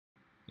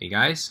Hey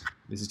guys,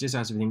 this is just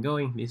how's everything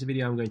going. In this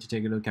video I'm going to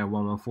take a look at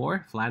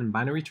 114, flatten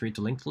binary tree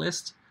to linked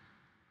list.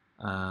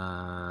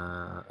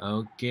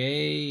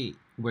 Okay,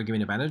 we're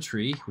given a binary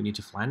tree, we need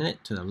to flatten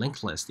it to the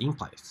linked list in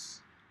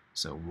place.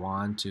 So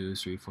 1, 2,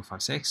 3, 4,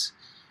 5, 6.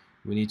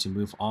 We need to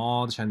move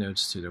all the child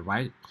nodes to the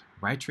right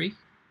tree.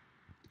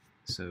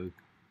 So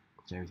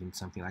everything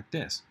something like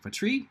this. For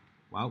tree,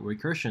 well,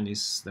 recursion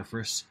is the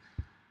first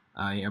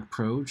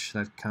approach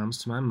that comes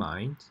to my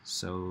mind.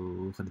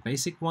 So for the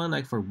basic one,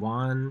 like for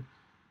 1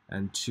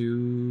 and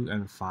 2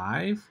 and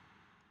 5,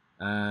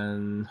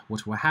 and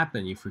what will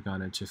happen if we're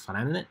going to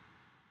flatten it?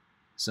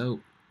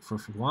 So for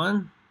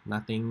 1,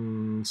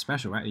 nothing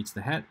special, right? It's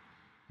the head.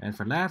 And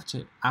for left,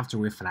 after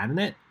we flatten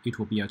it, it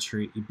will be a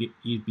tree.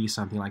 It'd be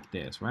something like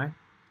this, right?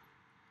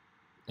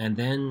 And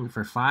then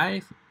for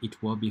 5,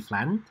 it will be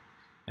flattened.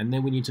 And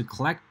then we need to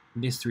collect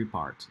these 3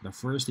 parts. The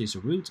first is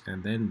root,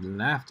 and then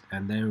left,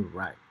 and then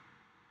right.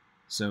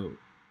 So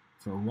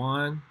for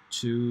 1,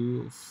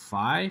 2,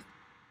 5,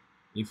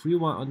 if we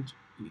want,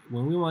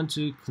 when we want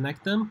to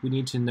connect them, we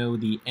need to know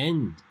the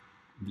end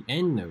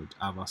node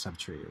of a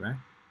subtree, right?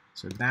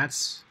 So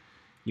that's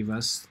give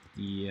us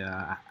the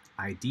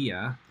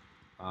idea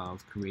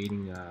of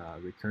creating a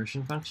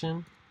recursion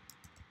function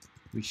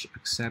which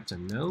accepts a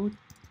node,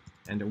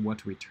 and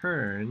what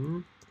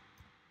return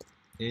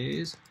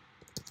is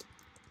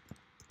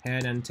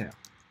head and tail.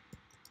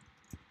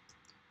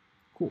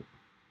 Cool.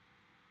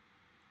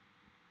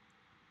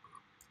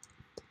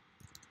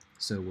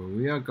 So when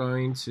we are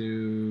going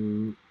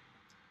to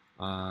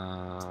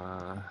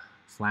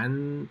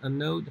flatten a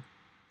node,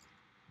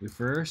 we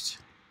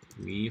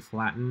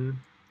flatten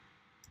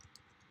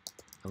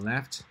the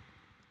left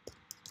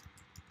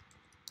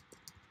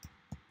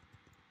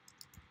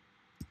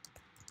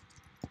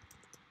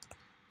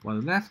the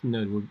left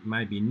node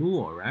might be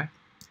null, right?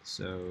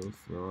 So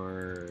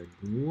for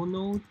null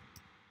node,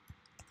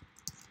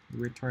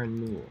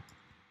 return null.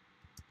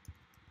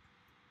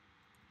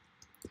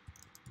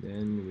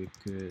 Then we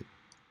could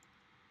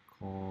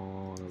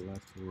call the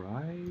left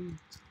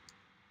right,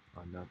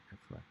 or not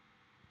left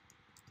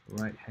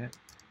right head.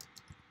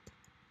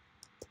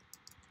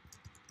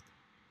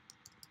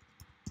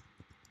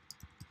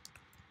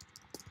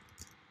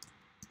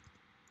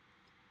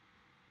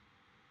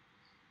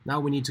 Now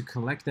we need to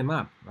collect them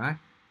up, right?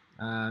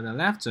 The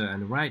left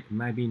and right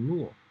might be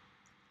null.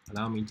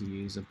 Allow me to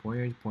use a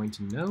pointer to point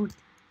to node,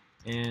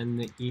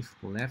 and if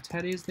left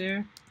head is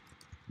there,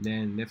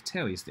 then left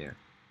tail is there.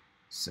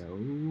 So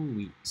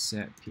we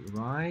set p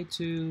right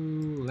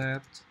to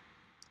left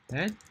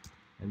head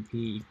and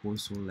p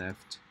equals to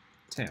left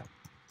tail.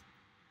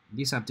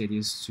 This update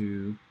is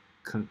to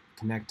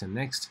connect the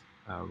next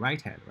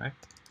right head, right?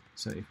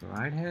 So if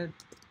right head,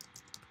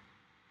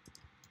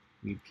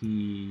 we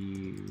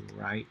p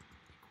right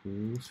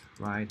equals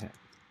right head,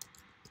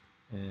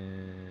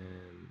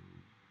 and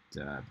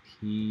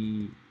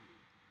p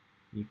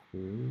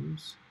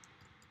equals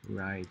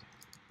right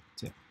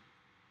tail.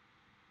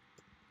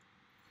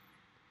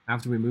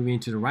 After we move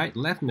into the right,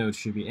 left node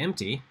should be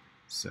empty.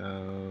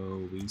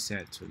 So we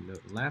set to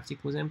node left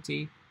equals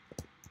empty,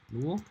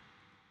 null,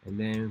 and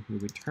then we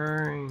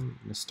return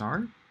the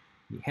start.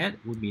 The head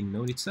would be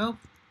node itself.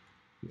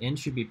 The end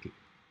should be p,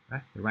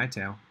 right? The right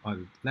tail, or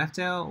the left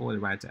tail, or the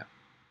right tail.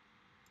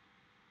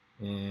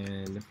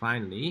 And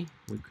finally,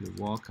 we could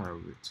walk on a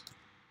root.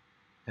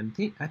 And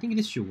I think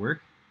this should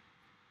work.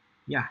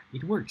 Yeah,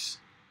 it works.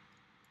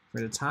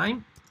 For the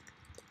time,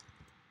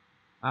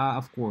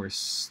 of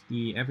course,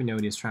 every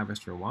node is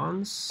traversed for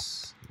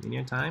once,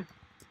 linear time.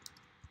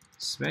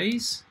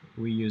 Space,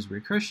 we use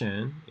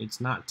recursion. It's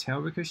not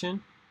tail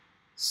recursion,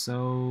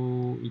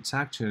 so it's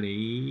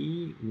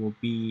actually will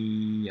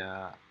be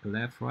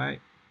left,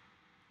 right.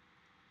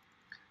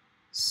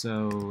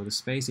 So the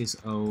space is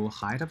O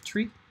height of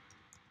tree.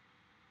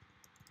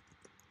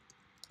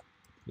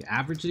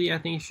 Yeah, averagely, I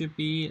think it should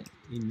be,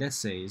 let's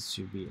say it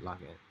should be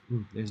log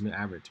n. There's no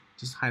average,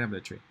 just height of the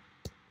tree.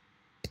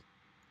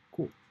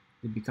 Cool.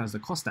 Because the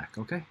call stack,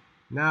 okay?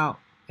 Now,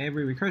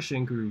 every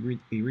recursion could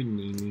be written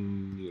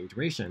in the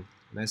iteration.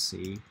 Let's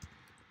see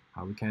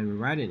how we can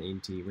rewrite it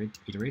into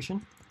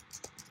iteration.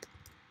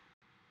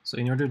 So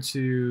in order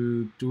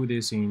to do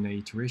this in the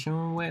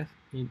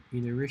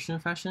iteration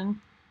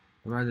fashion,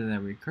 rather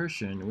than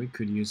recursion, we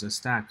could use a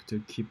stack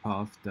to keep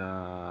off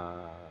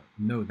the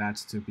node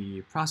that's to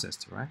be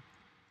processed, right?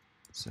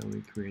 So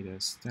we create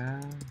a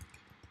stack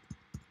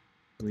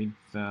with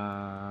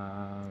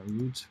the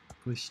root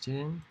pushed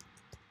in.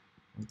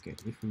 Okay,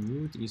 if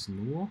root is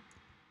null,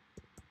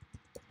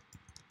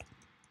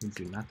 we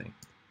do nothing.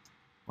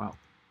 Wow,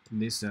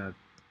 there's a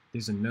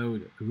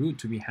node root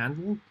to be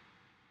handled,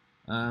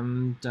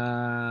 and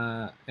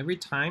every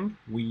time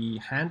we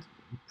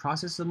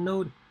process a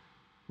node,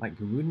 like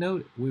the root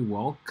node, we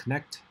will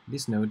connect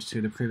this node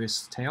to the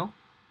previous tail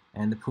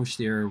and push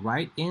their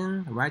right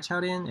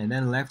child in, and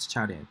then left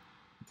child in.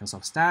 Because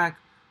of stack,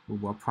 we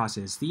will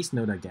process this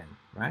node again,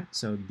 right?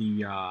 So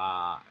the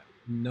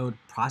node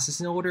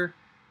processing order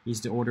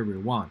is the order we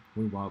want.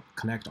 We will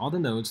connect all the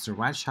nodes to the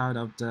right child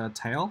of the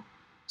tail,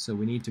 So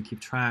we need to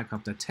keep track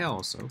of the tail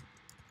also.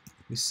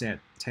 We set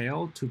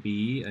tail to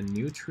be a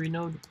new tree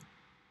node.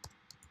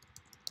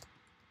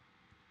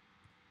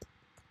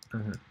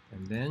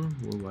 And then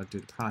we will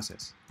do the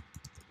process.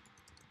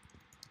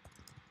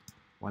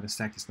 While the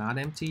stack is not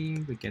empty,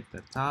 we get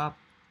the top.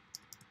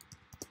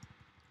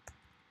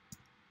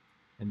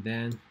 And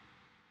then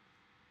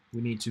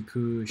we need to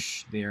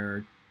push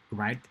their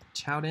right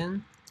child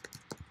in.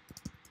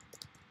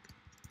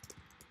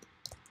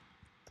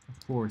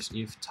 Of course,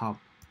 if top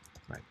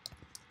right.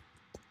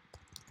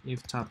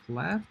 If top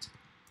left,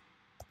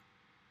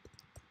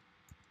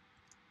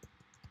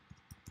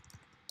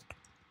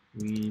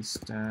 we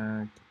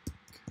stack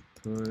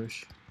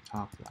push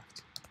top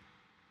left.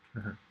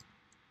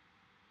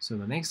 So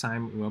the next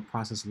time we'll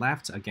process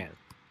left again,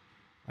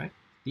 right?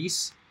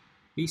 This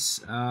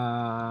ensures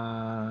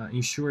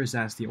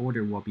that the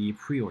order will be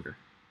pre-order.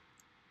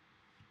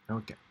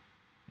 Okay,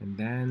 and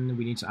then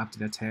we need to update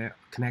the tail,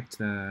 connect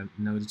the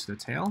node to the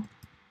tail.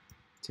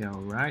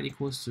 Tail right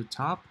equals to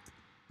top.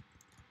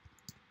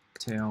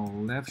 Tail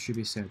left should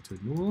be set to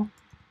null,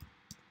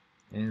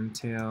 and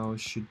tail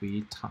should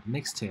be top.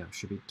 Next tail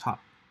should be top.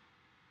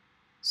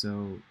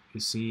 So you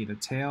see the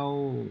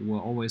tail will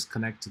always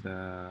connect to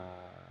the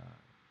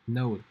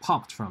node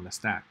popped from the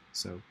stack.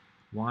 So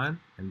 1,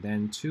 and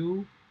then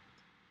 2,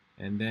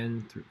 and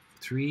then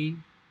 3,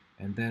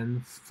 and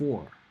then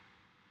 4.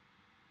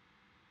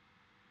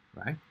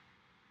 Right?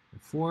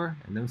 And 4,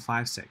 and then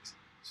 5, 6.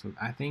 So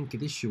I think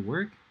this should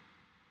work.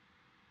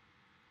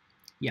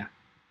 Yeah.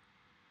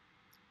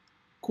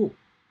 Cool.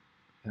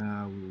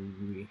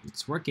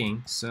 It's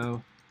working.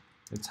 So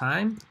the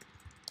time,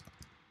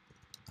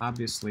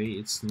 obviously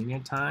it's linear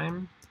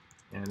time,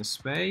 and the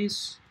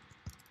space,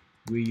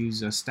 we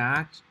use a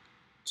stack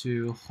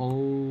to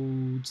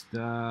hold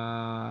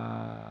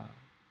the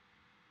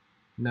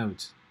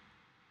node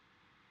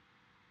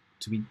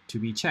to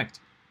be checked.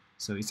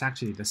 So it's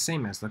actually the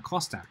same as the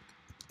call stack.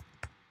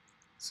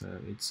 So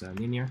it's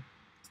linear,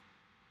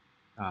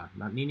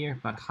 not linear,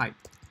 but height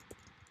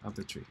of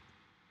the tree.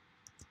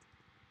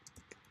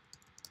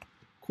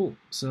 Cool.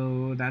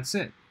 So that's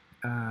it.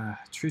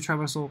 Tree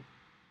traversal.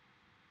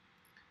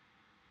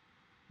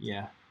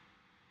 Yeah.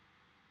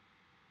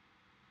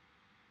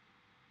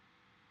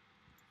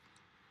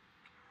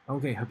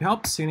 Okay, hope it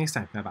helps. See you next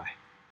time. Bye-bye.